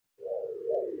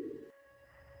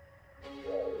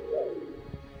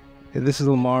Hey, this is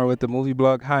Lamar with the movie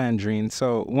blog. Hi, Adrienne.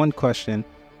 So, one question: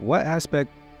 what aspect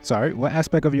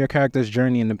of your character's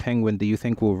journey in The Penguin do you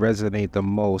think will resonate the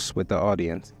most with the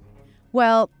audience?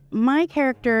 Well, my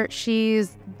character,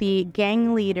 she's the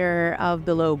gang leader of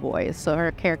the Low Boys. So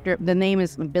her character, the name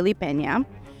is Billy Pena.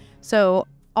 So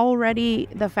already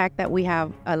the fact that we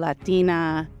have a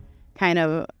Latina kind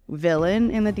of villain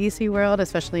in the DC world,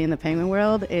 especially in the Penguin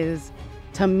world, is,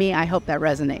 to me, I hope that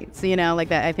resonates. You know, like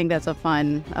that. I think that's a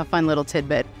fun little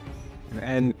tidbit.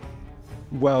 And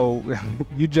well,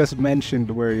 you just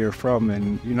mentioned where you're from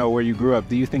and where you grew up.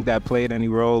 Do you think that played any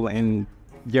role in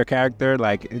your character,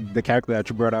 like the character that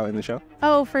you brought out in the show?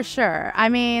 Oh, for sure. I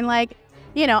mean, like,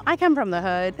 I come from the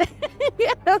hood.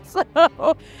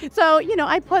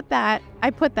 I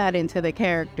put that into the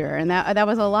character, and that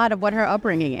was a lot of what her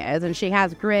upbringing is. And she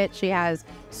has grit, she has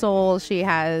soul, she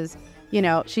has,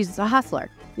 she's a hustler.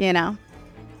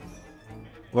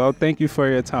 Well, thank you for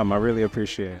your time. I really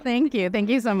appreciate it. Thank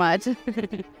you so much.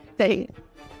 Thank